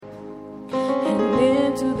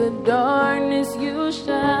the darkness you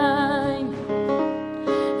shine,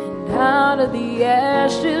 and out of the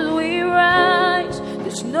ashes we rise.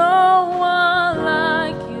 There's no one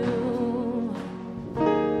like you,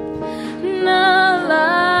 not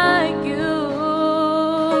like you.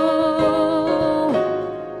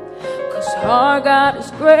 'Cause our God is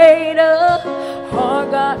greater, our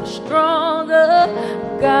God is stronger.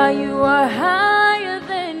 God, you are higher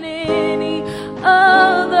than any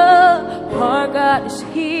other. Our God is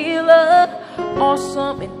healer,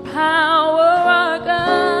 awesome in power. Our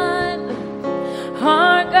God,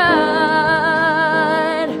 our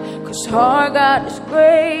God. 'Cause our God is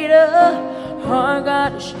greater, our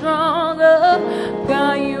God is stronger.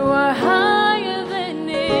 God, you are higher than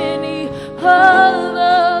any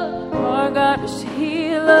other. Our God is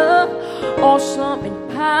healer, awesome in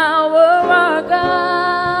power. Our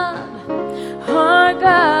God, our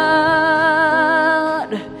God.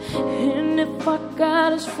 And if our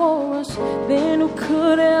God is for us, then who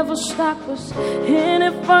could ever stop us? And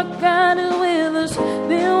if our God is with us,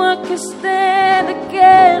 then what can stand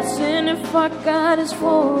against? And if our God is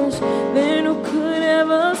for us, then who could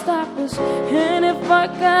ever stop us? And if our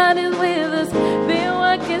God is with us, then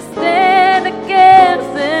what can stand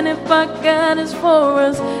against? And if our God is for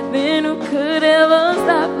us, then who could ever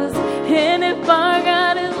stop us? And if our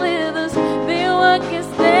God is with us, then what can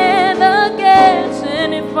stand against?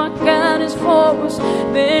 And if our God is for us,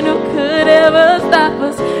 then who could ever stop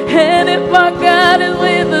us? And if our God is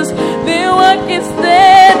with us, then what can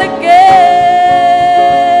stand against?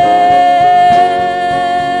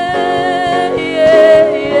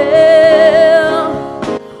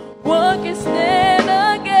 What can stand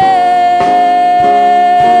against?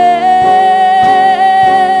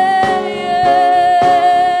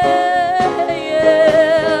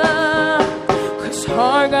 'Cause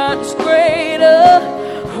our God is greater,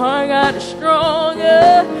 our God is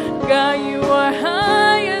stronger. God, you are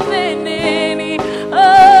higher than any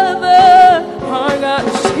other. Our God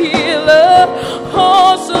is healer,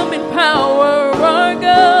 awesome in power. Our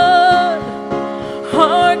God,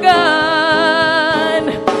 our God.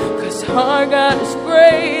 'Cause our God is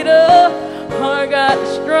greater, our God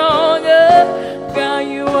is stronger. God,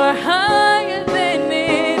 you are higher than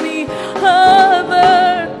any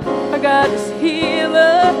other. Our God is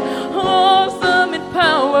healer, awesome in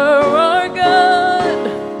power. Our God,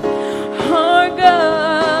 our God.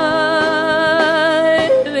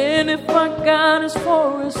 And if our God is for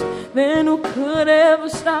us, then who could ever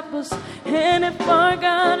stop us? And if our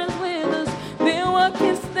God is with us, then what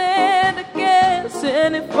can stand against?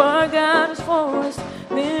 And if our God is for us,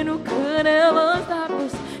 then who could ever stop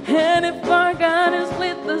us? And if our God is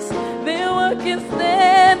with us, then what can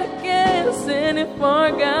stand against? And if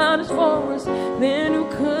our God is for us, then who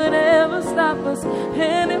could ever stop us?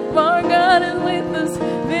 And if our God is with us,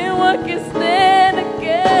 then what can stand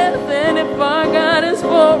against? And if our God is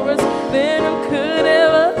for us, then who could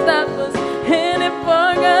ever stop us? And if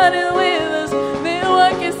our God is with us, then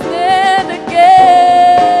what can stand against?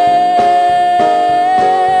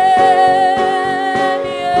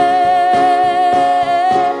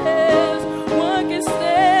 What can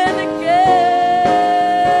stand against?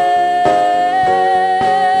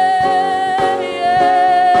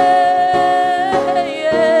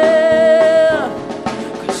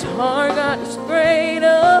 'Cause our God is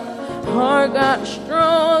greater, our God is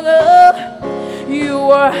stronger. You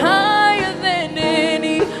are higher than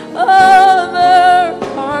any other.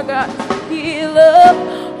 Our God is healer,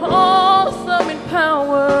 awesome in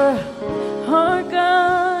power. Our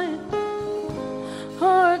God,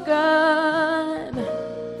 our God.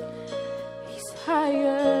 He's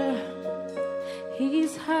higher,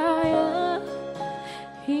 He's higher,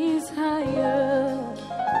 He's higher,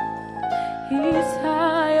 He's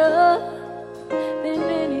higher than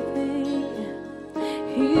anything.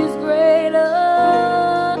 He's greater,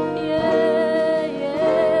 yeah,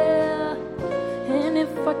 yeah. And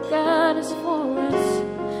if our God is for us,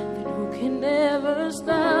 then who can ever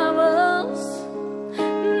stop us?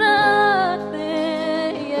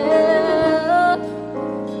 Nothing, yeah.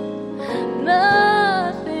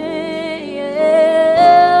 Nothing,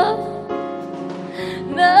 yeah.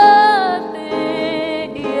 Nothing,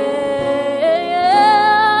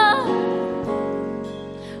 yeah.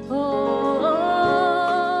 Oh,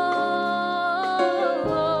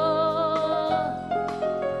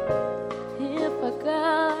 if our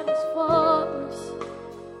God is for us,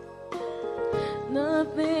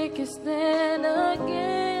 nothing can stand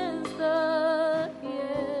against us, yeah.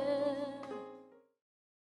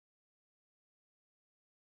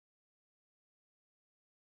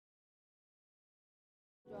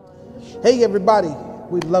 Hey everybody,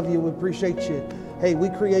 we love you, we appreciate you. Hey, we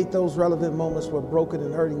create those relevant moments where broken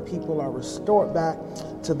and hurting people are restored back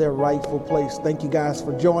to their rightful place. Thank you guys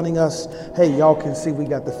for joining us. Hey, y'all can see we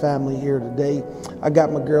got the family here today. I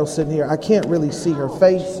got my girl sitting here. I can't really see her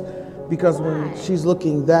face because when she's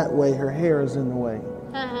looking that way, her hair is in the way.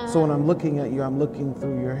 So when I'm looking at you, I'm looking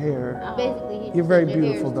through your hair. Basically, You're very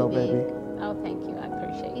beautiful though, baby. Oh, thank you. I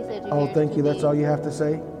appreciate you. Said Oh, thank you. That's all you have to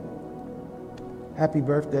say? Happy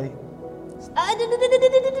birthday.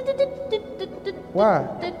 Why?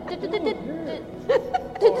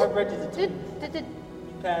 Her birthday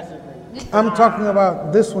I'm talking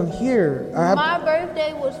about this one here. My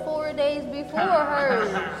birthday was 4 days before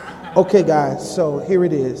hers. Okay, guys, so here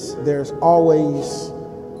it is. There's always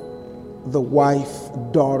the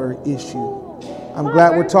wife-daughter issue. I'm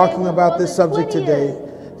glad we're talking about this subject today.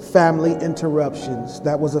 Family interruptions.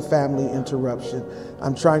 That was a family interruption.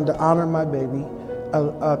 I'm trying to honor my baby.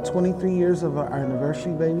 23 years of our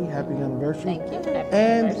anniversary, baby. Happy anniversary. Thank you. Happy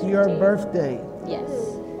And anniversary your to you. birthday. Yes.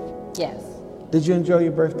 Yes. Did you enjoy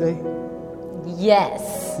your birthday?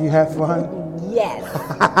 Yes. You had fun? Yes.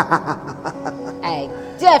 I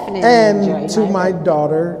definitely And enjoyed to my birthday.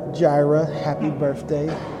 daughter, Jaira, happy birthday.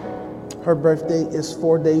 Her birthday is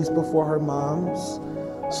 4 days before her mom's.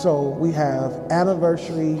 So we have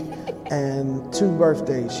anniversary and 2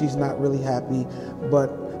 birthdays. She's not really happy,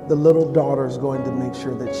 but the little daughter is going to make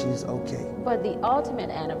sure that she's okay. But the ultimate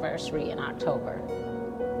anniversary in October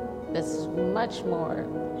is much more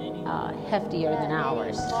heftier than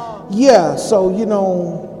ours. Yeah, so you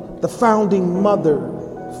know, the founding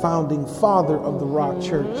father of the Rock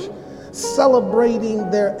Church, celebrating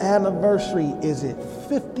their anniversary. Is it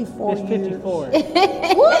 54 It's years? 54.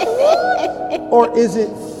 Or is it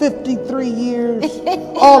 53 years?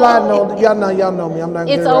 All I know, y'all know me. I'm not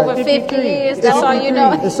It's good over at 50 years. That's all you 53.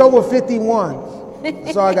 know. It's over 51.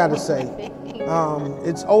 That's all I got to say.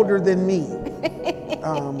 It's older than me.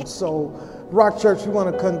 So, Rock Church, we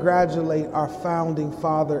want to congratulate our founding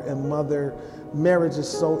father and mother. Marriage is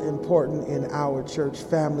so important in our church.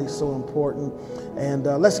 Family is so important. And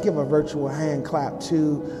let's give a virtual hand clap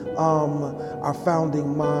to our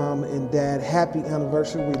founding mom and dad. Happy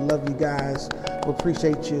anniversary. We love you guys. We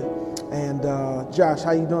appreciate you. And Josh,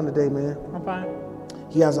 how you doing today, man? I'm fine.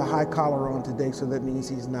 He has a high collar on today, so that means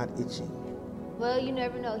he's not itchy. Well, you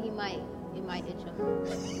never know. It might itch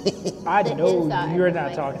him. I The know inside, you're not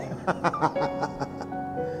like- talking.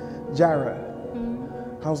 Jaira,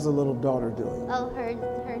 how's the little daughter doing? Oh, hers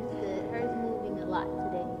good. Hers moving a lot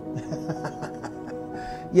today.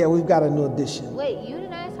 Yeah, we've got a new addition. Wait, you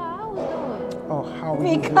didn't ask how I was doing. Oh, how are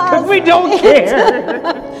you doing? Because we don't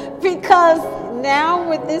care. Because now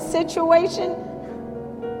with this situation,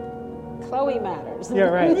 Chloe matters. Yeah,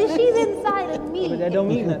 right. She's inside of me. But that don't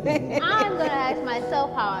mean nothing. I'm gonna ask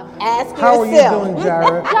myself how I'm doing. Ask How are you yourself. doing,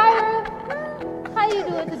 Jaira? Jaira, how you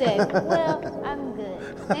doing today? Well, I'm good.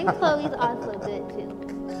 And Chloe's also good too.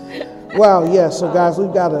 Well, yeah. So, guys,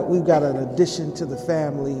 we've got an addition to the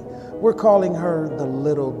family. We're calling her the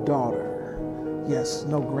little daughter. Yes,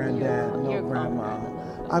 no granddad, no You're grandma. calling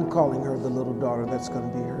her I'm calling her the little daughter. That's going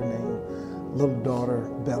to be her name, little daughter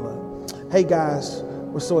Bella. Hey, guys,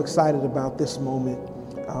 we're so excited about this moment.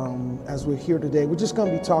 As we're here today, we're just going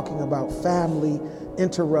to be talking about family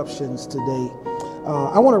interruptions today.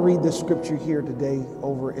 I want to read this scripture here today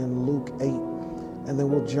over in Luke 8, and then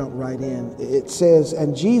we'll jump right in. It says,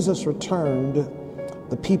 "And Jesus returned,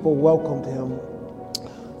 the people welcomed him,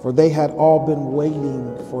 for they had all been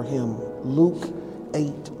waiting for him." Luke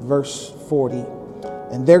 8, verse 40.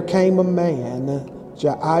 "And there came a man,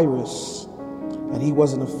 Jairus, and he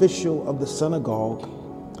was an official of the synagogue,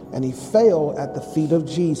 and he fell at the feet of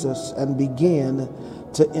Jesus and began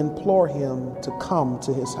to implore him to come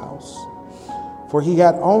to his house. For he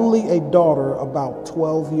had only a daughter about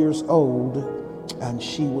 12 years old, and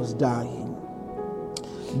she was dying.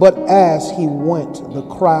 But as he went, the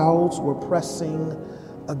crowds were pressing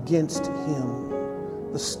against him."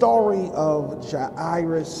 The story of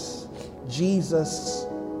Jairus, Jesus,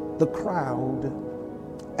 the crowd,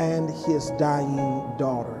 and his dying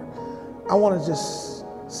daughter. I want to just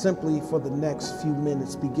simply for the next few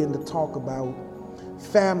minutes begin to talk about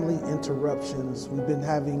family interruptions. We've been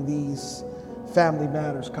having these family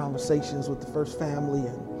matters conversations with the First Family,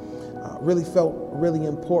 and really felt really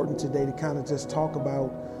important today to kind of just talk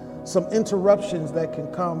about some interruptions that can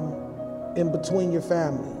come in between your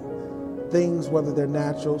family. Things, whether they're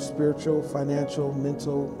natural, spiritual, financial,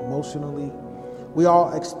 mental, emotionally. We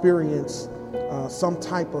all experience some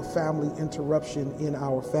type of family interruption in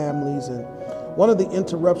our families. And one of the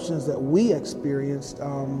interruptions that we experienced,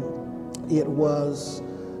 it was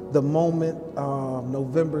the moment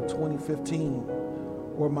November 2015,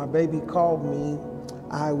 where my baby called me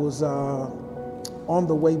I was on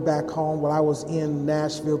the way back home. Well, I was in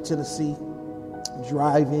Nashville, Tennessee,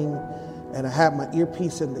 driving, and I had my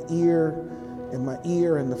earpiece in my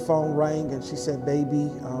ear, and the phone rang, and she said,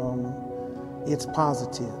 "Baby, it's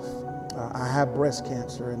positive. I have breast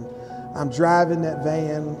cancer." And I'm driving that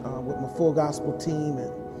van with my Full Gospel team,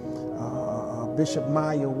 and Bishop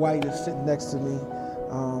Maya White is sitting next to me.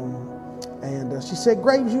 And she said,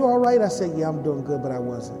 "Graves, you all right?" I said, "Yeah, I'm doing good," but I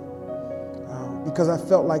wasn't. Because I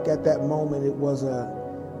felt like at that moment it was a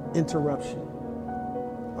interruption.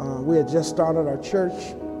 We had just started our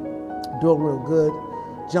church, doing real good.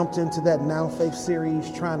 Jumped into that Now Faith series,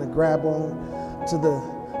 trying to grab on to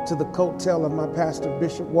the coattail of my pastor,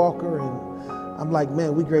 Bishop Walker. And I'm like,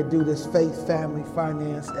 man, we great do this faith, family,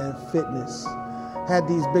 finance, and fitness. Had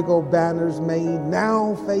these big old banners made,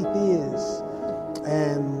 Now Faith is.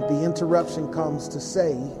 And the interruption comes to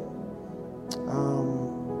say,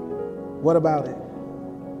 what about it?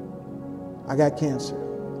 I got cancer.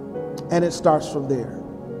 And it starts from there.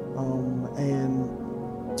 And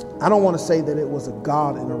I don't want to say that it was a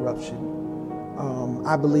God interruption.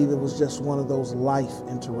 I believe it was just one of those life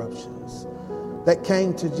interruptions that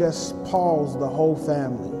came to just pause the whole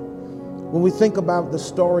family. When we think about the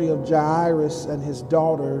story of Jairus and his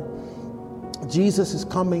daughter, Jesus is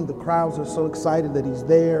coming. The crowds are so excited that he's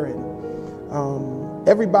there, and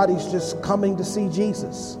everybody's just coming to see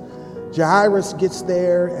Jesus. Jairus gets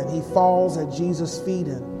there and he falls at Jesus' feet,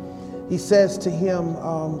 and he says to him,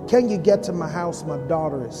 "Can you get to my house? My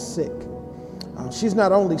daughter is sick." She's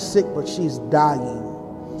not only sick, but she's dying.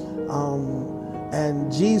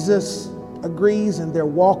 And Jesus agrees, and they're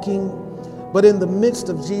walking. But in the midst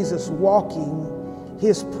of Jesus walking,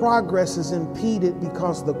 his progress is impeded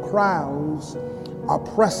because the crowds are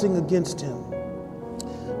pressing against him.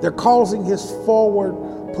 They're causing his forward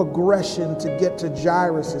progression to get to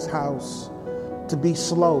Jairus' house to be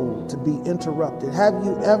slow, to be interrupted. Have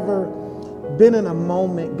you ever been in a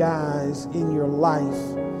moment, guys, in your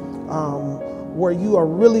life where you are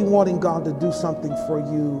really wanting God to do something for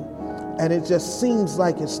you, and it just seems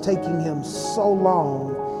like it's taking him so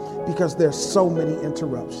long because there's so many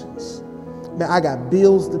interruptions? Now, I got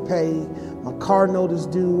bills to pay, my car note is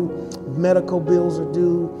due, medical bills are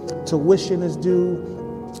due, tuition is due,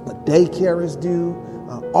 daycare is due,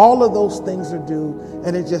 all of those things are due,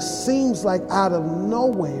 and it just seems like out of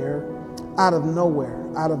nowhere,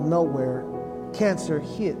 cancer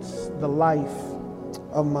hits the life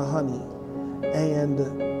of my honey. And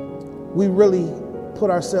we really put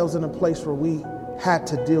ourselves in a place where we had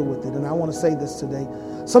to deal with it. And I want to say this today.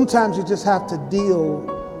 Sometimes you just have to deal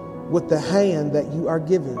with the hand that you are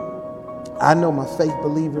given. I know my faith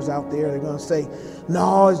believers out there, they're going to say,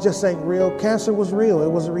 no, it just ain't real. Cancer was real. It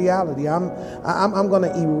was a reality. I'm going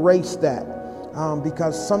to erase that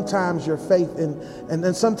because sometimes your faith, and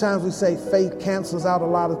then sometimes we say faith cancels out a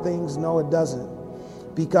lot of things. No, it doesn't,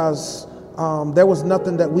 because there was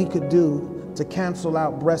nothing that we could do to cancel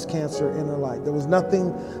out breast cancer in her life. There was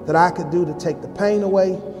nothing that I could do to take the pain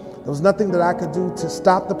away. There was nothing that I could do to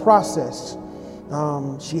stop the process.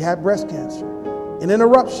 She had breast cancer, an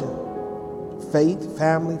interruption. Faith,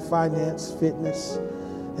 family, finance, fitness.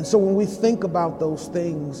 And so when we think about those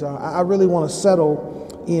things, I really want to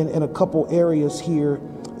settle in a couple areas here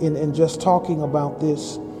in just talking about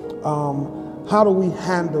this. How do we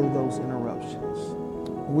handle those interruptions?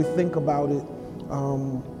 When we think about it,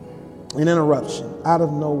 an interruption out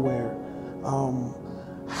of nowhere.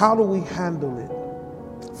 How do we handle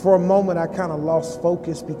it? For a moment, I kind of lost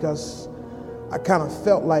focus because I kind of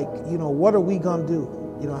felt like, what are we going to do?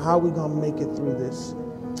 How are we going to make it through this?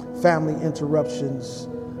 Family interruptions.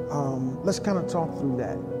 Let's kind of talk through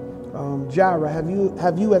that. Jaira,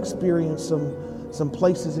 have you experienced some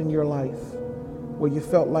places in your life where you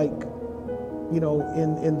felt like,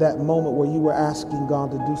 in that moment where you were asking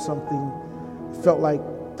God to do something, felt like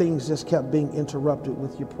things just kept being interrupted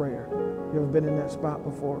with your prayer? You ever been in that spot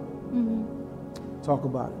before? Mm-hmm. Talk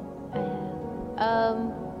about it. I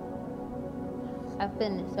have. I've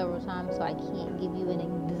been there several times, so I can't give you an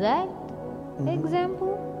exact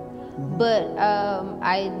example. Mm-hmm. But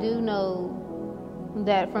I do know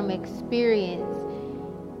that from experience,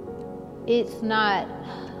 it's not,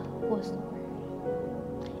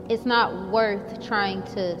 it's not worth trying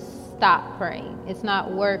to stop praying. It's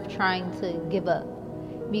not worth trying to give up.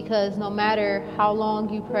 Because no matter how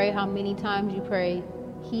long you pray, how many times you pray,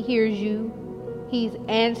 he hears you. He's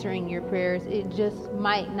answering your prayers. It just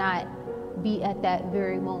might not be at that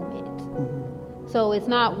very moment. Mm-hmm. So it's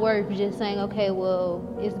not worth just saying, okay, well,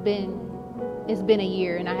 it's been a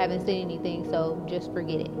year and I haven't seen anything, so just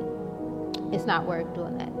forget it. It's not worth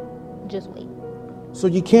doing that. Just wait. So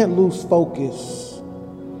you can't lose focus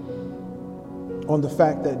on the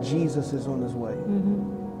fact that Jesus is on his way.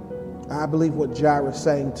 I believe what Jairus is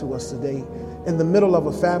saying to us today, in the middle of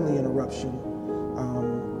a family interruption,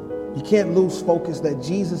 you can't lose focus that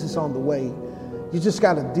Jesus is on the way. You just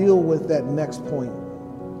got to deal with that next point.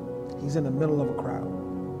 He's in the middle of a crowd.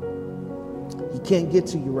 He can't get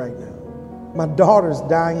to you right now. My daughter's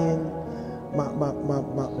dying.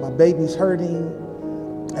 My baby's hurting.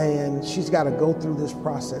 And she's got to go through this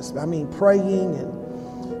process. I mean, praying and,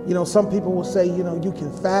 some people will say, you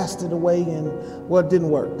can fast it away, and well, it didn't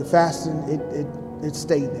work. The fasting, it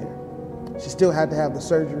stayed there. She still had to have the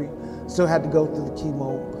surgery, still had to go through the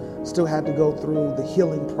chemo, still had to go through the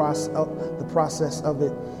healing process of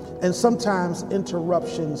it. And sometimes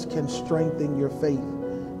interruptions can strengthen your faith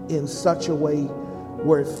in such a way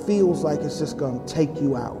where it feels like it's just going to take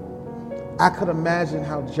you out. I could imagine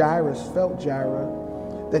how Jairus felt,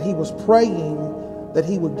 that he was praying that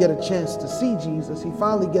he would get a chance to see Jesus. He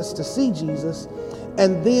finally gets to see Jesus,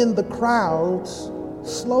 and then the crowds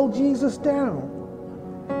slow Jesus down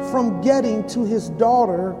from getting to his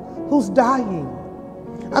daughter who's dying.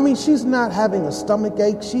 I mean, she's not having a stomach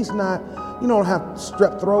ache. She's not, have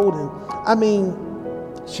strep throat.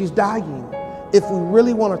 And she's dying. If we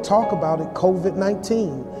really want to talk about it,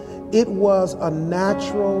 COVID-19, it was a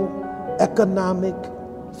natural, economic,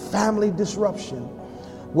 family disruption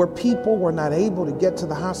where people were not able to get to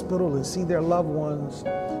the hospital and see their loved ones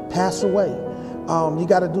pass away. You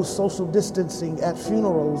got to do social distancing at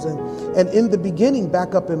funerals. And in the beginning,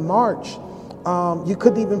 back up in March, you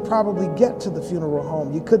couldn't even probably get to the funeral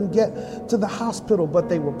home. You couldn't get to the hospital, but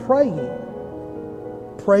they were praying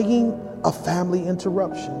a family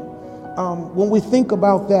interruption. When we think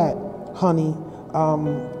about that, honey,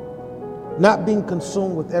 not being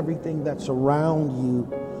consumed with everything that's around you,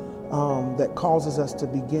 that causes us to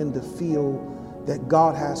begin to feel that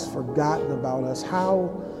God has forgotten about us. How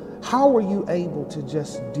are you able to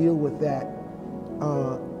just deal with that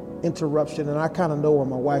interruption? And I kind of know where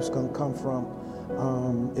my wife's going to come from.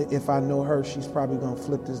 If I know her, she's probably going to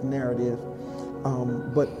flip this narrative.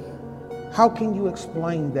 But how can you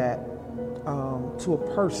explain that to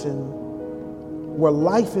a person where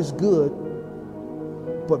life is good,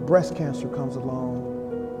 but breast cancer comes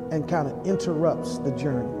along and kind of interrupts the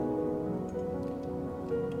journey?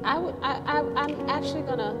 I'm actually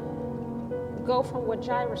going to go from what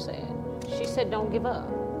Jairus said. She said, don't give up.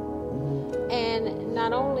 And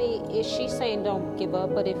not only is she saying don't give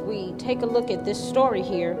up, but if we take a look at this story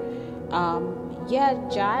here,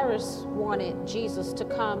 Jairus wanted Jesus to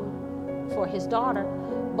come for his daughter,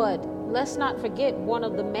 but let's not forget one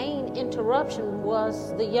of the main interruptions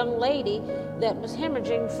was the young lady that was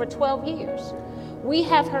hemorrhaging for 12 years. We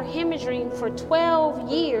have her hemorrhaging for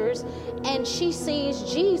 12 years, and she sees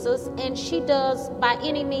Jesus, and she does by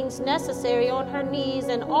any means necessary on her knees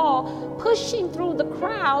and all, pushing through the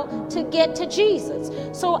crowd to get to Jesus.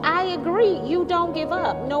 So I agree, you don't give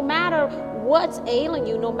up. No matter what's ailing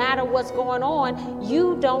you, no matter what's going on,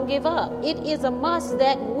 you don't give up. It is a must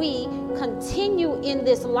that we continue in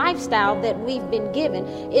this lifestyle that we've been given.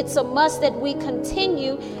 It's a must that we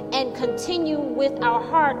continue with our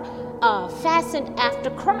heart fastened after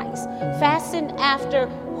Christ, fastened after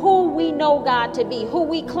who we know God to be, who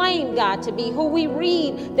we claim God to be, who we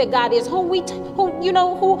read that God is, who we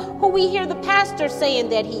hear the pastor saying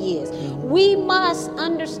that He is. We must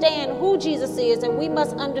understand who Jesus is, and we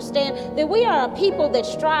must understand that we are a people that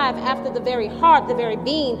strive after the very heart, the very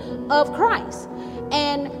being of Christ.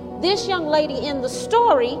 And this young lady in the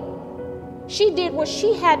story, she did what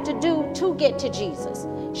she had to do to get to Jesus.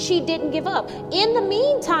 She didn't give up. In the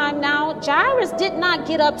meantime, now, Jairus did not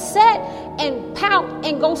get upset and pout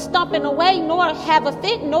and go stomping away, nor have a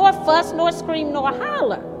fit, nor fuss, nor scream, nor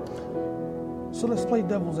holler. So let's play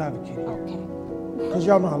devil's advocate here. Okay. Because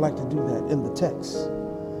y'all know I like to do that in the text.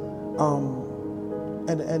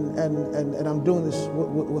 And I'm doing this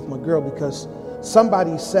with my girl because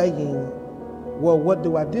somebody's saying, well, what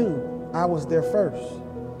do? I was there first.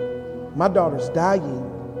 My daughter's dying.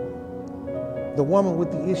 The woman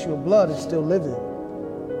with the issue of blood is still living. You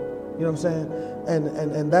know what I'm saying?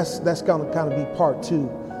 And that's going to kind of be part two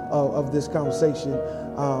of this conversation.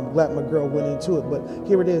 Glad my girl went into it. But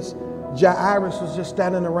here it is. Jairus was just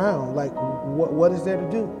standing around. Like, what is there to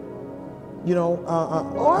do? You know?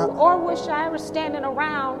 Or was Jairus standing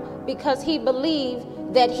around because he believed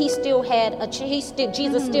that he still had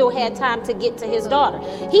Jesus still had time to get to his daughter.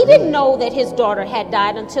 He didn't know that his daughter had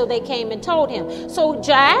died until they came and told him. So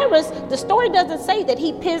Jairus, the story doesn't say that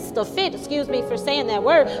he pissed a fit, excuse me for saying that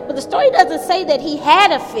word, but the story doesn't say that he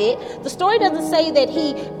had a fit. The story doesn't say that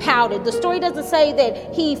he pouted. The story doesn't say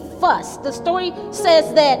that he fussed. The story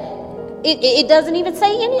says that It doesn't even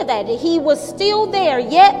say any of that. He was still there,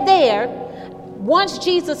 yet there, once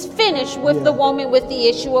Jesus finished with the woman with the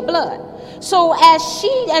issue of blood. So as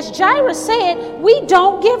Jairus said, we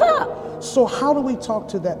don't give up. So how do we talk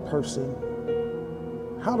to that person?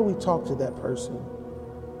 How do we talk to that person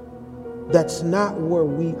that's not where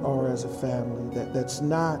we are as a family, that's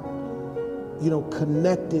not,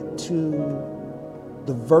 connected to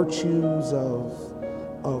the virtues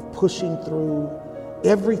of pushing through?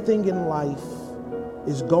 Everything in life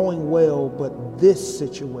is going well, but this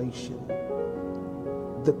situation,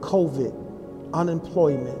 the COVID,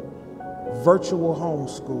 unemployment, virtual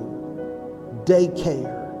homeschool,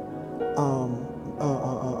 daycare,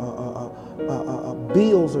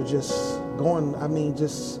 bills are just going,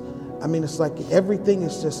 it's like everything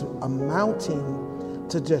is just amounting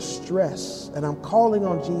to just stress. And I'm calling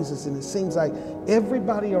on Jesus, and it seems like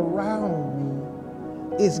everybody around me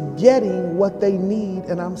is getting what they need,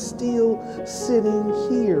 and I'm still sitting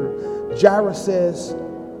here. Jairus says,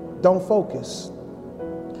 don't focus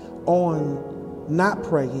on not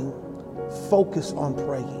praying, focus on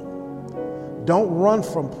praying. Don't run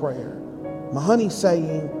from prayer. Mahoney's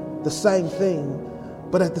saying the same thing,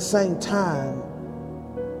 but at the same time,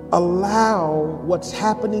 allow what's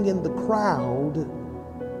happening in the crowd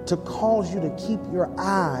to cause you to keep your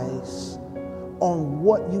eyes on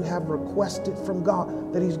what you have requested from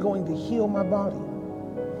God, that He's going to heal my body.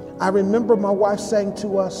 I remember my wife saying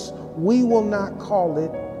to us, we will not call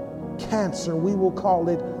it cancer, we will call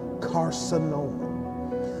it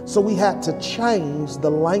carcinoma. So we had to change the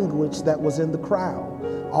language that was in the crowd.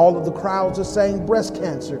 All of the crowds are saying breast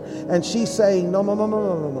cancer, and she's saying, no.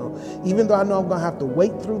 Even though I know I'm going to have to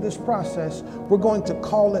wait through this process, we're going to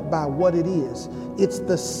call it by what it is. It's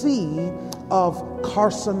the C of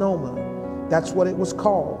carcinoma. That's what it was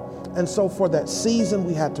called. And so for that season,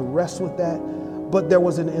 we had to rest with that. But there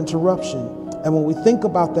was an interruption. And when we think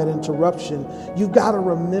about that interruption, you've got to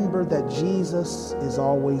remember that Jesus is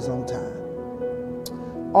always on time.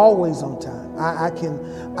 Always on time. I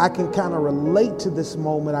can kind of relate to this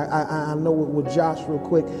moment. I know it with Josh real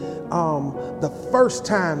quick. The first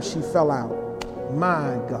time she fell out,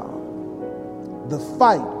 my God, the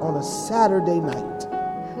fight on a Saturday night.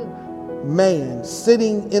 Man,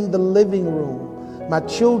 sitting in the living room, my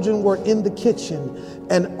children were in the kitchen,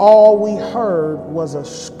 and all we heard was a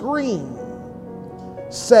scream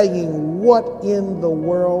saying, what in the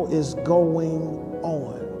world is going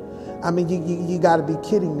on? I mean, you got to be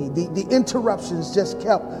kidding me. The interruptions just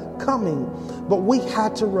kept coming, but we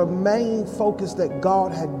had to remain focused that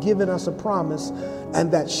God had given us a promise, and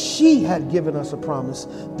that she had given us a promise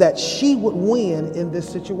that she would win in this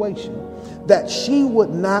situation, that she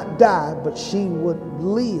would not die, but she would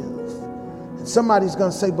live. And somebody's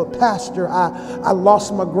going to say, but Pastor, I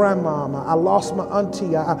lost my grandmama, I lost my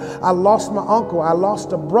auntie, I lost my uncle, I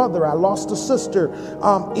lost a brother, I lost a sister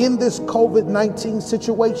in this COVID-19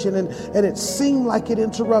 situation, and it seemed like it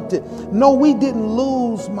interrupted. No, we didn't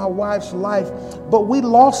lose my wife's life, but we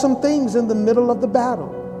lost some things in the middle of the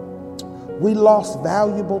battle. We lost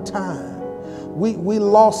valuable time. We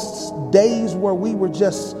lost days where we were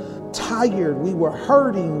just tired. We were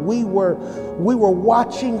hurting. We were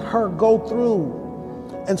watching her go through.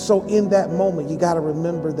 And so in that moment, you got to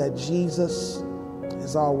remember that Jesus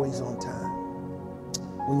is always on time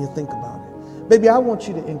when you think about it. Baby, I want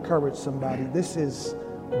you to encourage somebody. This is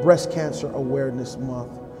Breast Cancer Awareness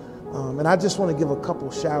Month. And I just want to give a couple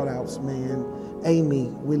shout outs, man. Amy,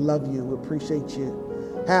 we love you. We appreciate you.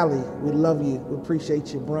 Hallie, we love you. We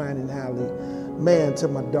appreciate you. Brian and Hallie. Man, to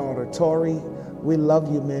my daughter, Tori, we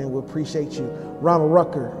love you, man. We appreciate you. Ronald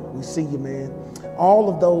Rucker, we see you, man.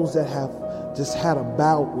 All of those that have just had a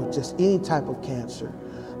bout with just any type of cancer,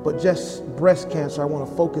 but just breast cancer, I want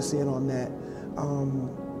to focus in on that.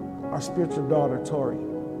 Our spiritual daughter, Tori.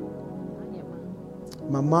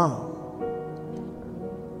 My mom,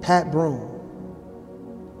 Pat Broom.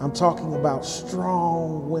 I'm talking about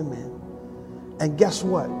strong women. And guess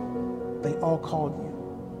what? They all called you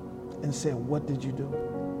and said, what did you do?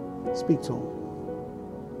 Speak to them.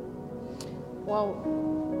 Well,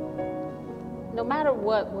 no matter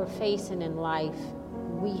what we're facing in life,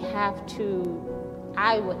 we have to,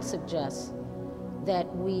 I would suggest that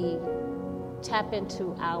we tap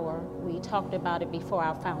into we talked about it before,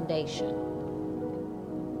 our foundation.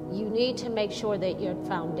 You need to make sure that your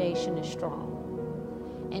foundation is strong.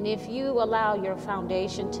 And if you allow your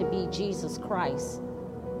foundation to be Jesus Christ,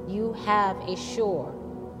 you have a sure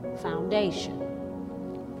foundation.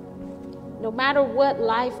 No matter what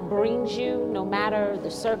life brings you, no matter the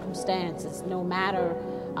circumstances, no matter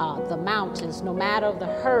the mountains, no matter the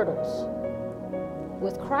hurdles,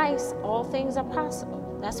 with Christ, all things are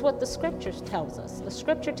possible. That's what the scriptures tells us. The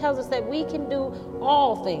scripture tells us that we can do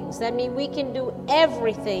all things. That means we can do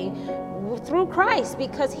everything through Christ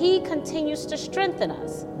because he continues to strengthen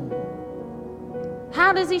us.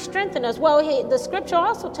 How does he strengthen us? Well, the scripture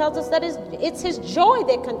also tells us that it's his joy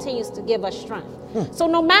that continues to give us strength. So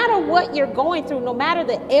no matter what you're going through, no matter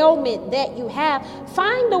the ailment that you have,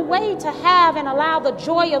 find a way to have and allow the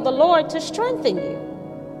joy of the Lord to strengthen you.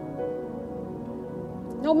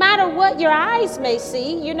 No matter what your eyes may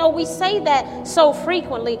see, we say that so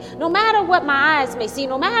frequently. No matter what my eyes may see,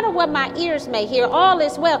 no matter what my ears may hear, all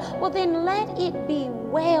is well. Well, then let it be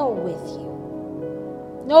well with you.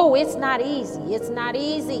 No, it's not easy. It's not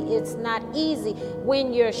easy. It's not easy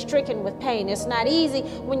when you're stricken with pain. It's not easy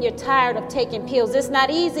when you're tired of taking pills. It's not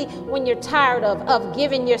easy when you're tired of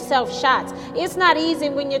giving yourself shots. It's not easy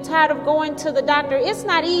when you're tired of going to the doctor. It's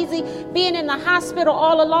not easy being in the hospital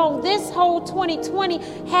all alone. This whole 2020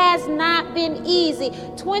 has not been easy.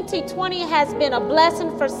 2020 has been a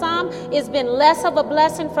blessing for some. It's been less of a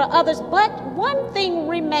blessing for others. But one thing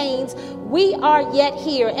remains. We are yet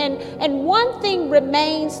here. And one thing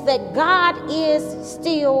remains, that God is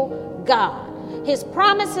still God. His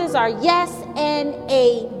promises are yes and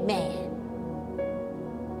amen.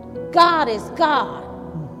 God is God.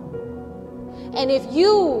 And if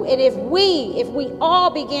we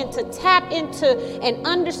all begin to tap into and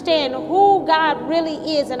understand who God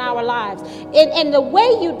really is in our lives, and the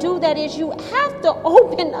way you do that is you have to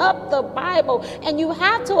open up the Bible and you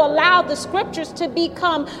have to allow the scriptures to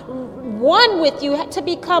become one with you, to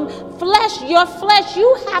become flesh, your flesh.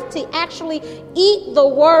 You have to actually eat the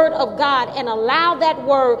word of God and allow that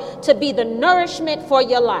word to be the nourishment for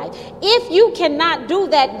your life. If you cannot do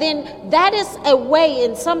that, then that is a way,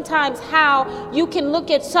 and sometimes how you can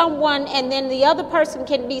look at someone and then the other person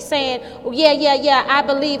can be saying, oh, yeah, I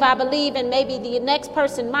believe, and maybe the next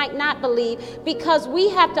person might not believe, because we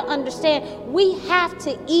have to understand we have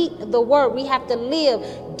to eat the word. We have to live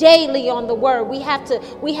daily on the word. We have to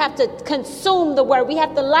consume the word. We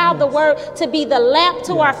have to allow the word to be the lamp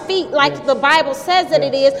to our feet, like the Bible says that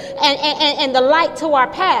it is, and the light to our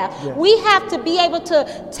path. We have to be able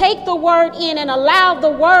to take the word in and allow the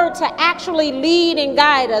word to actually lead and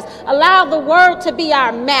guide us. Allow the word to be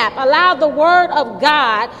our map. Allow the word of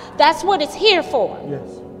God. That's what it's here for.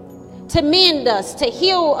 To mend us, to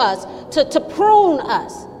heal us, to prune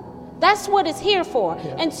us. That's what it's here for.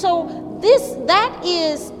 And so that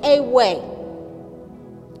is a way.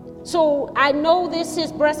 So I know this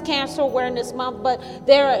is Breast Cancer Awareness Month, but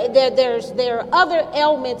there are other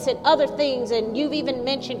ailments and other things, and you've even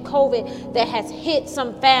mentioned COVID that has hit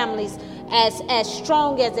some families as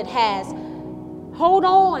strong as it has. Hold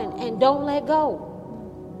on and don't let go.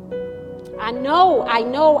 I know.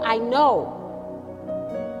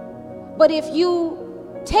 But if you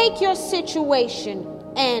take your situation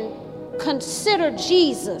and consider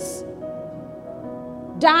Jesus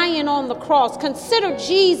dying on the cross, consider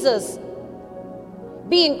Jesus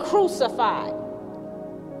being crucified.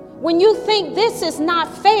 When you think this is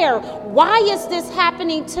not fair, why is this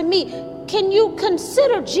happening to me? Can you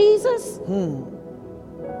consider Jesus?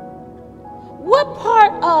 What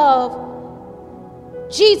part of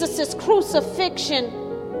Jesus' crucifixion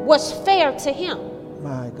was fair to him?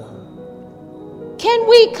 My God. Can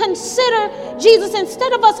we consider Jesus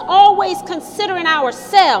instead of us always considering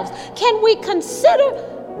ourselves? Can we consider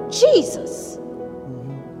Jesus?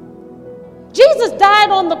 Jesus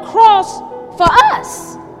died on the cross for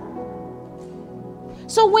us.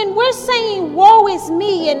 So when we're saying woe is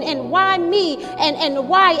me and why me and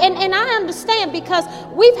why, and I understand, because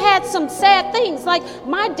we've had some sad things. Like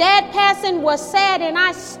my dad passing was sad, and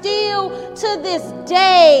I still to this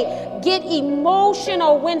day get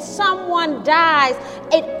emotional when someone dies.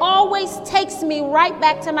 It always takes me right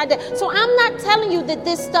back to my dad. So I'm not telling you that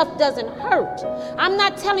this stuff doesn't hurt. I'm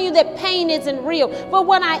not telling you that pain isn't real. But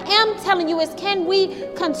what I am telling you is, can we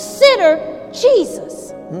consider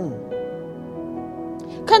Jesus?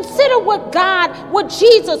 Consider what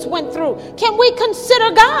Jesus went through. Can we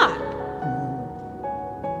consider God?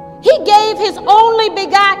 He gave his only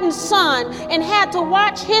begotten son and had to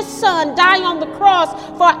watch his son die on the cross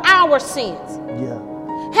for our sins.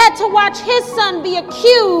 Had to watch his son be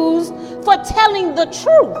accused for telling the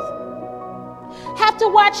truth. Had to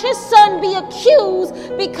watch his son be accused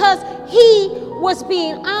because he was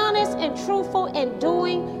being honest and truthful and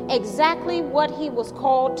doing exactly what he was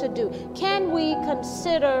called to do. Can we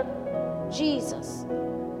consider Jesus?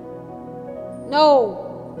 No,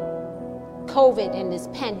 COVID and this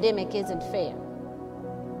pandemic isn't fair.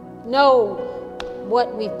 No,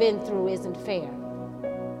 what we've been through isn't fair.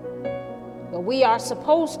 But we are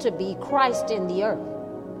supposed to be Christ in the earth.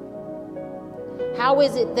 How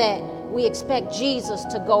is it that we expect Jesus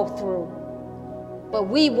to go through, but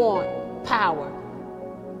we want power?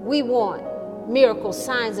 We want miracles,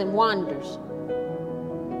 signs, and wonders.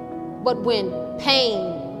 But when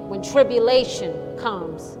pain, when tribulation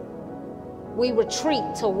comes, we retreat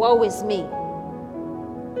to woe is me.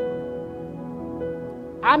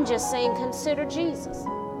 I'm just saying, consider Jesus.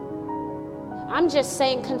 I'm just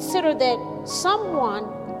saying, consider that someone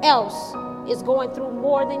else is going through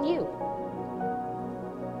more than you.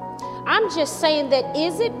 I'm just saying that,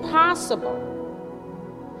 is it possible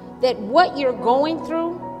that what you're going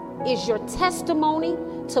through is your testimony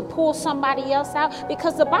to pull somebody else out?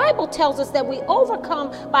 Because the Bible tells us that we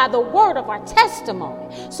overcome by the word of our testimony.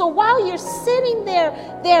 So while you're sitting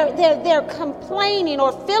there complaining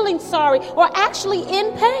or feeling sorry or actually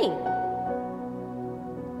in pain,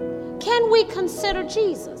 can we consider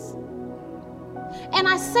Jesus? And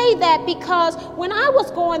I say that because when I was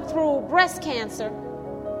going through breast cancer,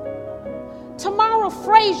 Tamara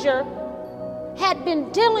Frazier had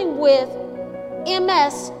been dealing with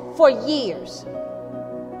MS for years.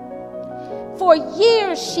 For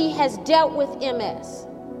years she has dealt with MS.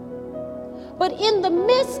 But in the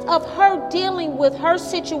midst of her dealing with her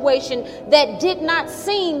situation that did not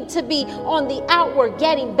seem to be on the outward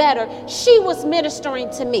getting better, she was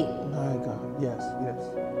ministering to me. My God, yes,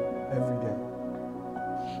 every day.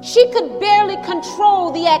 She could barely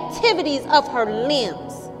control the activities of her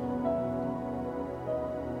limbs.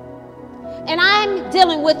 And I'm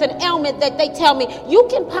dealing with an ailment that they tell me, you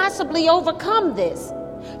can possibly overcome this.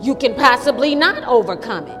 You can possibly not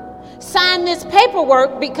overcome it. Sign this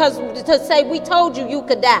paperwork because to say we told you you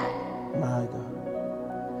could die. My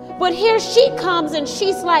God. But here she comes and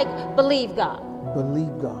she's like, believe God.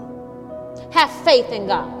 Believe God. Have faith in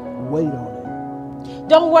God. Wait on it.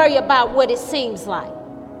 Don't worry about what it seems like.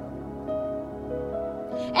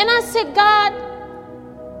 And I said, God,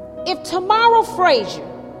 if Tamara Frazier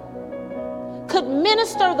could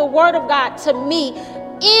minister the word of God to me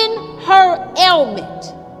in her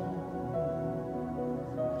ailment,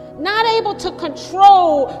 not able to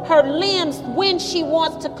control her limbs when she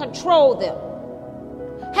wants to control them,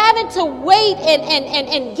 having to wait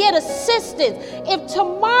and get assistance. If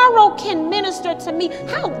tomorrow can minister to me,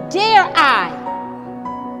 how dare I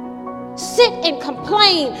sit and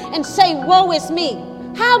complain and say, woe is me?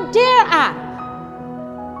 How dare I?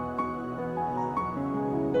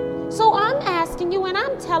 So I'm asking you and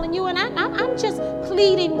I'm telling you and I'm just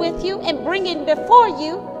pleading with you and bringing before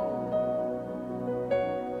you,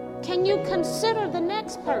 can you consider the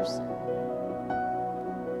next person?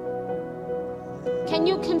 Can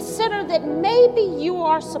you consider that maybe you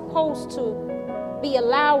are supposed to be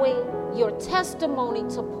allowing your testimony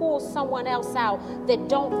to pull someone else out that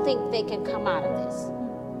don't think they can come out of this?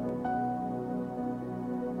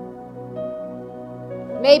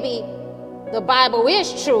 Maybe the Bible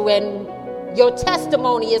is true and your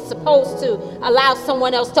testimony is supposed to allow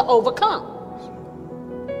someone else to overcome.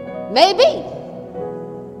 Maybe.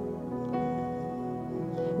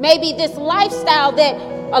 Maybe this lifestyle that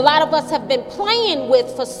a lot of us have been playing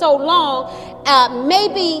with for so long,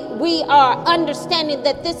 maybe we are understanding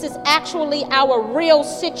that this is actually our real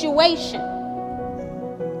situation.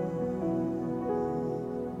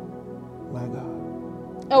 My God.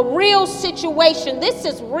 A real situation. This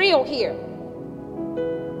is real here.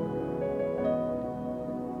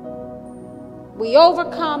 We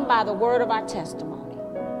overcome by the word of our testimony.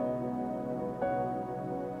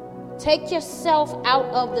 Take yourself out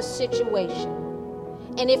of the situation.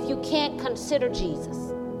 And if you can't, consider Jesus.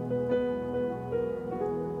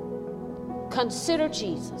 Consider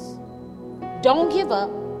Jesus. Don't give up.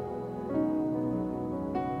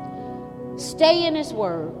 Stay in His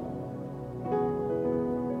word.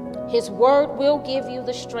 His word will give you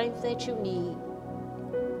the strength that you need.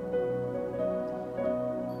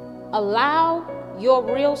 Allow your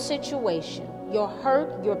real situation, your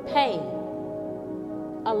hurt, your pain,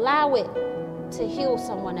 allow it to heal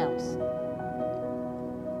someone else.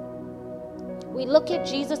 We look at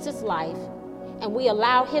Jesus' life and we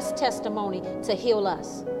allow His testimony to heal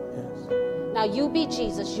us. Yes. Now you be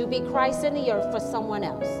Jesus, you be Christ in the earth for someone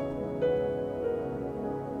else.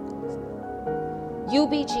 You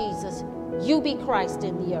be Jesus, you be Christ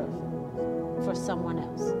in the earth for someone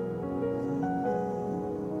else.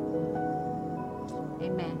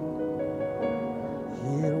 Amen.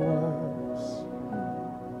 It works.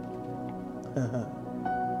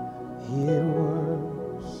 It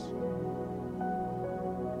works.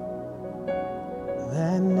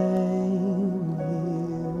 That name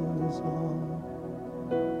heals all.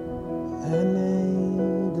 That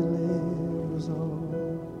name delivers all.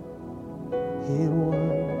 It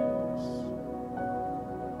works.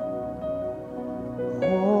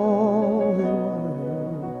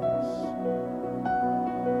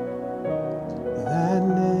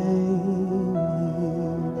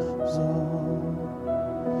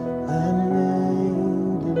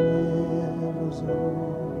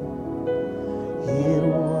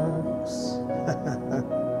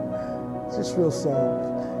 works real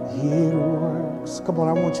soft. It works. Come on,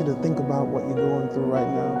 I want you to think about what you're going through right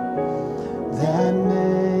now. That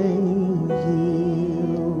name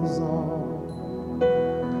heals all.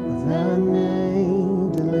 That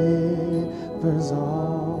name delivers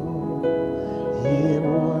all. It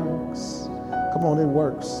works. Come on, it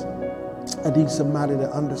works. I need somebody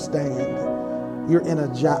to understand. You're in a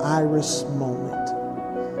Jairus moment.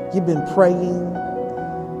 You've been praying,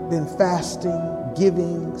 been fasting,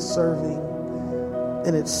 giving, serving,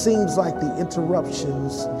 and it seems like the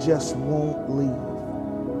interruptions just won't leave.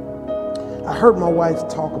 I heard my wife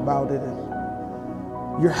talk about it, and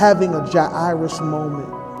you're having a Jairus moment.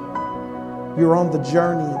 You're on the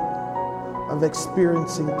journey of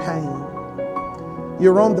experiencing pain.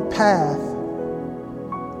 You're on the path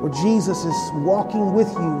where Jesus is walking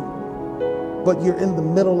with you, but you're in the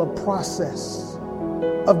middle of process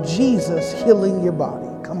of Jesus healing your body.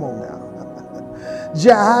 Come on now.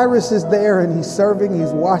 Jairus is there and he's serving,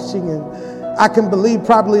 he's washing, and I can believe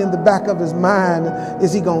probably in the back of his mind,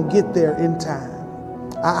 is he going to get there in time?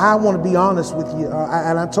 I want to be honest with you,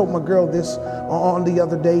 and I told my girl this on the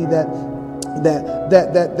other day that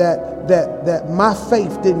my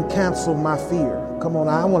faith didn't cancel my fear. Come on,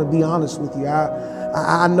 I want to be honest with you.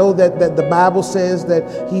 I know that the Bible says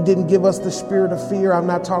that he didn't give us the spirit of fear. I'm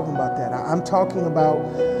not talking about that. I'm talking about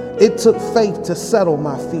it took faith to settle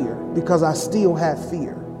my fear because I still had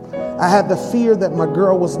fear. I had the fear that my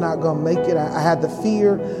girl was not going to make it. I had the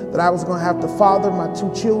fear that I was going to have to father my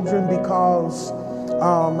 2 children because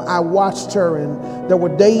I watched her, and there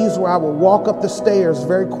were days where I would walk up the stairs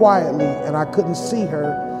very quietly and I couldn't see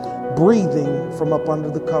her breathing from up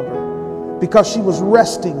under the cover because she was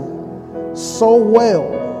resting so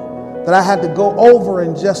well that I had to go over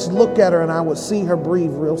and just look at her and I would see her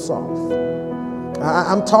breathe real soft.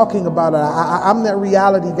 I'm talking about it. I'm that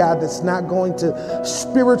reality guy that's not going to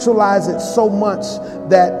spiritualize it so much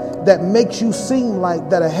that makes you seem like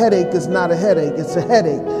that a headache is not a headache. It's a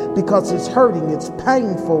headache because it's hurting. It's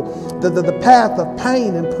painful. The path of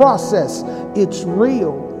pain and process, it's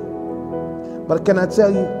real. But can I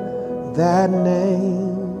tell you, that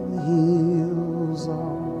name heals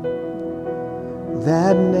all.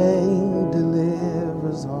 That name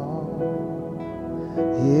delivers all.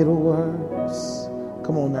 It works.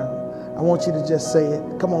 Come on now. I want you to just say it.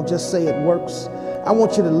 Come on, just say it works. I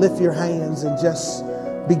want you to lift your hands and just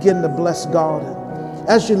begin to bless God. And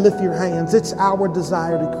as you lift your hands, it's our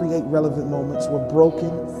desire to create relevant moments where broken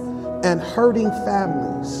and hurting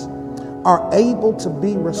families are able to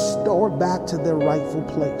be restored back to their rightful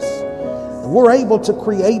place. We're able to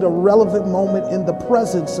create a relevant moment in the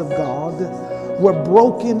presence of God where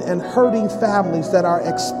broken and hurting families that are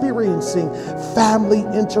experiencing family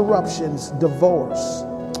interruptions, divorce,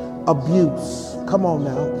 abuse, come on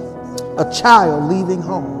now, a child leaving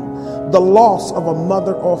home, the loss of a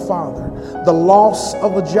mother or father, the loss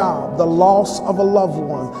of a job, the loss of a loved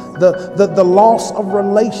one, the loss of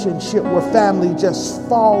relationship where family just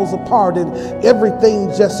falls apart and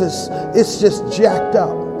everything just it's just jacked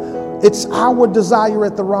up. It's our desire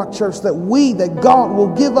at the Rock Church that God will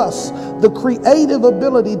give us the creative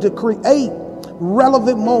ability to create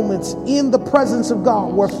relevant moments in the presence of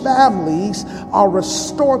God where families are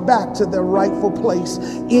restored back to their rightful place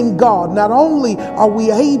in God. Not only are we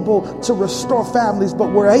able to restore families, but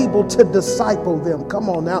we're able to disciple them. Come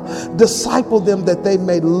on now. Disciple them that they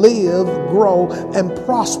may live, grow, and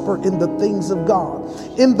prosper in the things of God.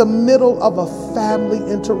 In the middle of a family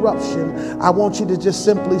interruption, I want you to just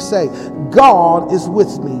simply say, God is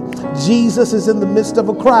with me. Jesus is in the midst of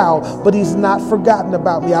a crowd, but he's not forgotten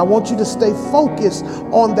about me. I want you to stay focused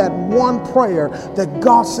on that one prayer that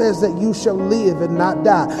God says that you shall live and not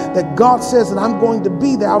die. That God says that I'm going to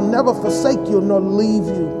be there. I'll never forsake you nor leave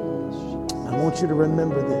you. I want you to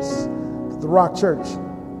remember this. That the Rock Church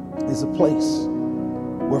is a place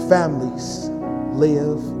where families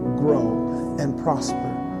live, grow, and prosper.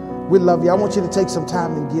 We love you. I want you to take some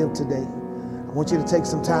time and give today. I want you to take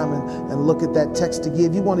some time and look at that text to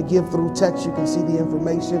give. You want to give through text, you can see the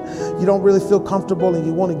information. You don't really feel comfortable and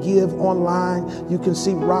you want to give online, you can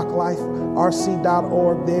see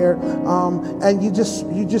rockliferc.org there. And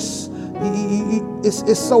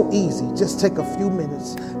it's so easy. Just take a few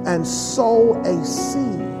minutes and sow a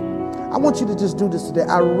seed. I want you to just do this today.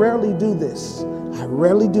 I rarely do this. I'm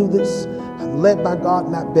led by God,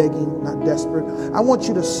 not begging, not desperate. I want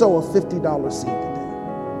you to sow a $50 seed today.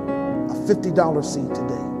 A $50 seed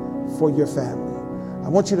today for your family. I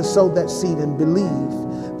want you to sow that seed and believe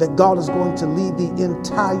that God is going to lead the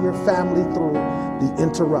entire family through the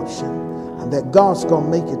interruption and that God's going to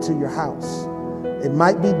make it to your house. It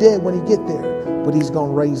might be dead when he get there, but he's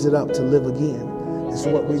going to raise it up to live again. It's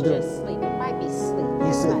what we do. Just sleeping. He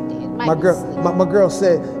It's said, not dead. It might my be girl, sleeping. my girl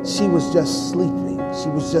said she was just sleeping. She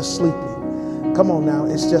was just sleeping. Come on now,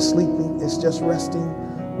 it's just sleeping. It's just resting.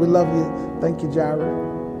 We love you. Thank you,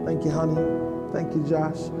 Jaira. Thank you, honey. Thank you,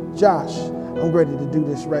 Josh. Josh, I'm ready to do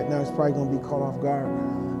this right now. It's probably going to be caught off guard.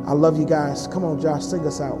 I love you guys. Come on, Josh, sing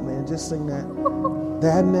us out, man. Just sing that.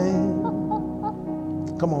 That name.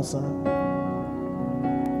 Come on, son.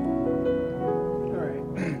 All right.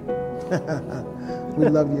 We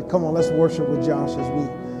love you. Come on, let's worship with Josh as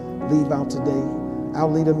we leave out today.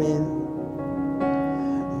 I'll lead him in.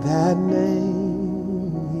 That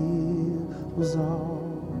name heals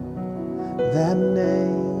all. That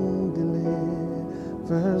name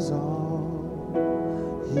delivers all.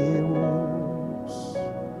 It works.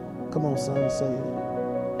 Come on, son, say it.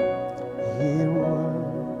 It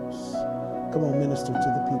works. Come on, minister to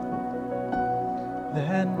the people.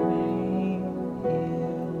 That name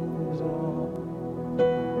is all.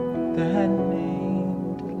 That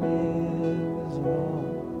name delivers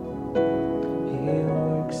all. It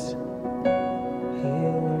works.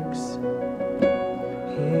 It works.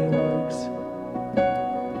 It works.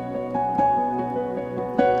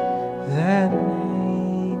 That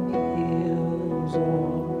name heals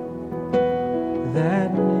all.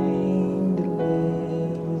 That name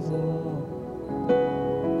delivers all.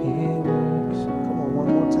 It works. Come on,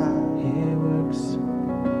 one more time. It works.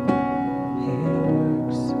 It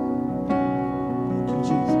works. Thank you,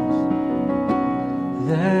 Jesus.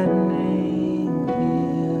 That name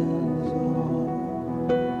heals all.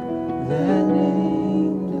 That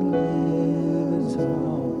name delivers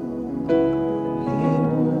all. It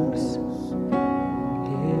works.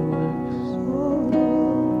 It works.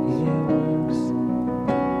 It works.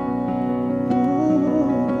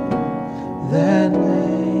 That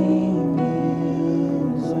name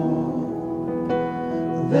heals all.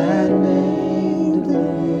 That name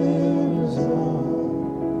delivers all.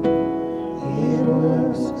 It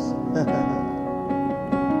works.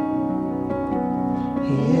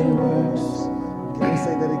 It works. Can we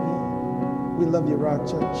say that again? We love you, Rock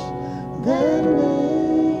Church. That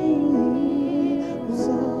name is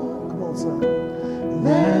all. Come on, son.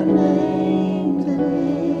 That name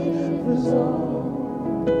delivers all.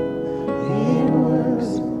 It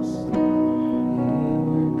works. It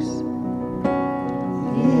works.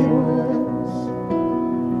 It works.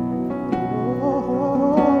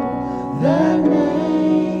 That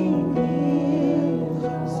name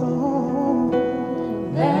heals all.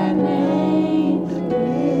 That name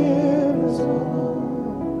delivers all.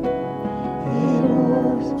 It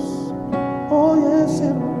works. Oh, yes,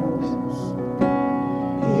 it works.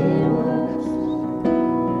 It works.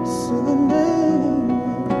 Sing the name.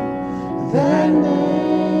 That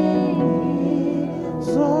name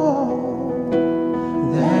is all.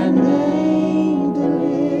 That name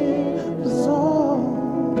delivers all.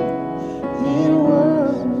 It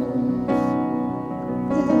works.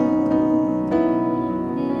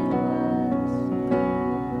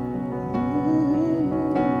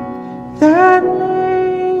 That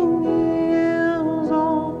name heals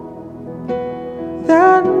all.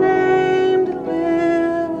 That name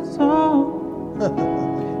delivers all.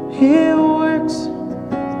 It works.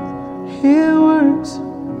 It works.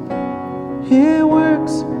 It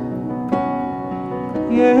works.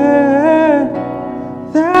 Yeah.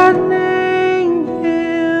 That name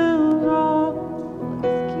heals all.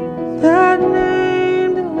 That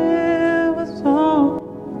name delivers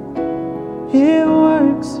all. It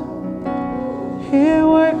works. It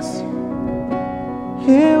works.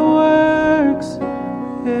 It works.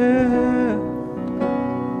 Yeah.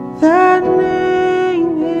 That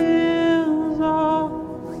name heals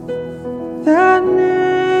all. That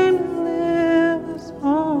name delivers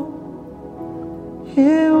all.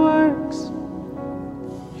 It works.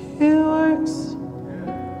 It works.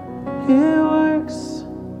 It works.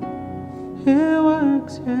 It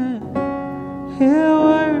works. Yeah. It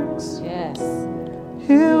works. Yes.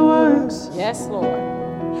 It works. Yes, Lord.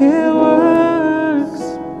 It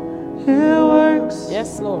works. It works.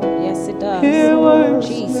 Yes, Lord. Yes, it does. It works.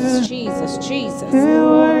 Jesus, Jesus, Jesus. It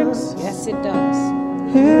works. Yes, it does.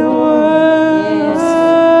 It works.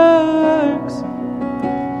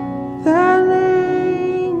 That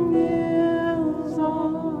name is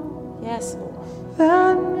all. Yes, Lord.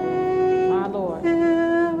 That name My Lord.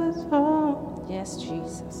 is all. Yes,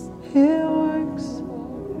 Jesus. It works.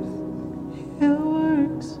 It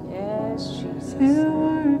works. Yes, Jesus. It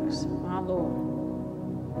works. My Lord.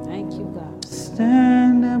 Thank you, God.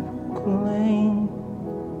 Stand and proclaim.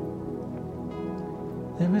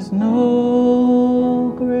 There is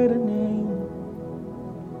no greater name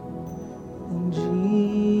than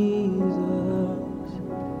Jesus.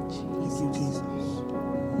 Thank you, Jesus.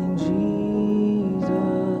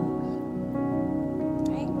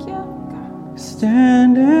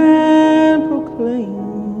 stand and proclaim